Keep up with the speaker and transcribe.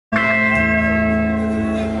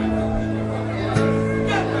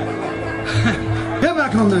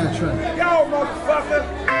on that track. Yo, motherfucker!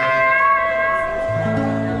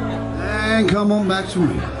 And come on back to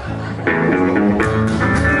me.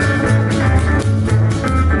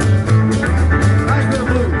 Nice bit of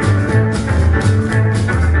blues.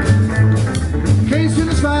 Can't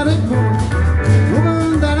satisfy that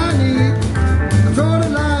woman that I need. I told her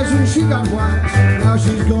lies when she got wise. Now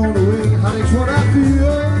she's gone away. Heartache's what I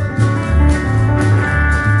feel.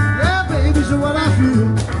 Yeah, baby's what I feel.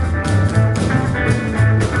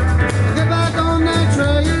 Get back on that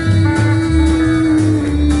train.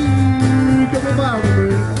 Get me by with me.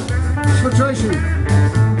 It's for Tracy.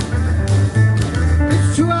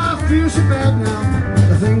 It's true, I feel so bad now.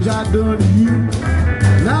 The things I've done to you.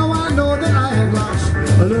 Now I know that I have lost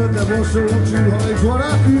a love that was so true. It's what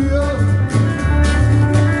I feel.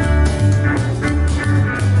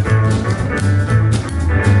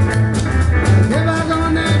 Get back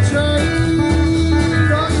on that train,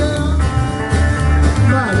 oh yeah.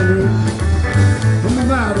 Ride with me, come on,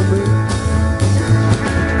 ride with me.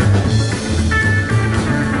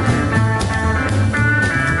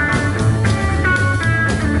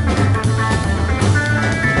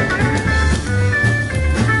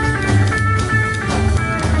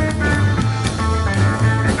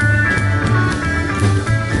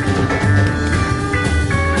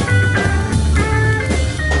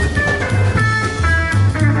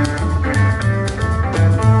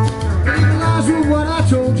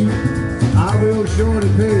 Told you, I will surely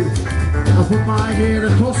pay. I put my head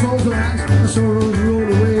across those lines, the sorrows roll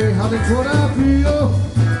away. How that's what I feel.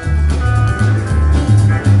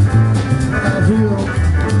 What I feel.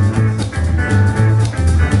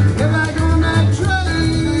 Get back on that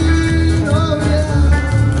train, oh yeah.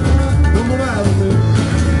 Come on ride with me.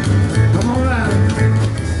 Come on ride with me.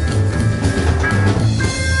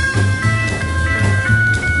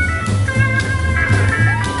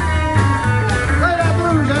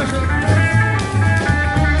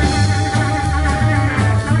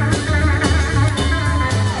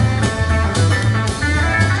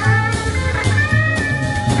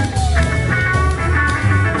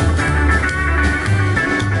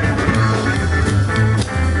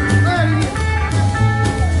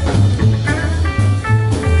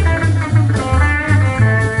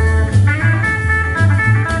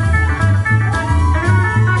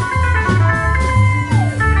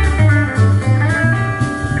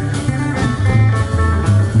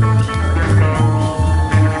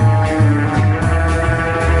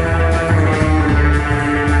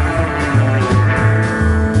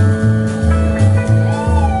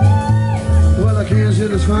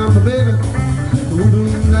 Satisfy my baby, the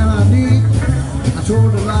woman that I need. I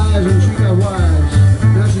told her lies and she got wise.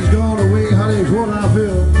 Now she's gone away, honey, it's what I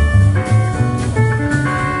feel.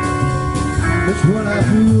 It's what I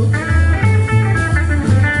feel.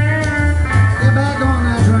 Get back on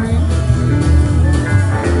that train.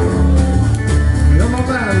 Come on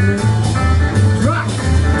back with me. Rock!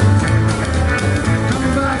 Come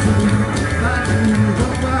back to me, back to me,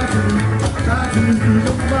 come back to me, back to me,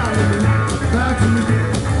 come back to me.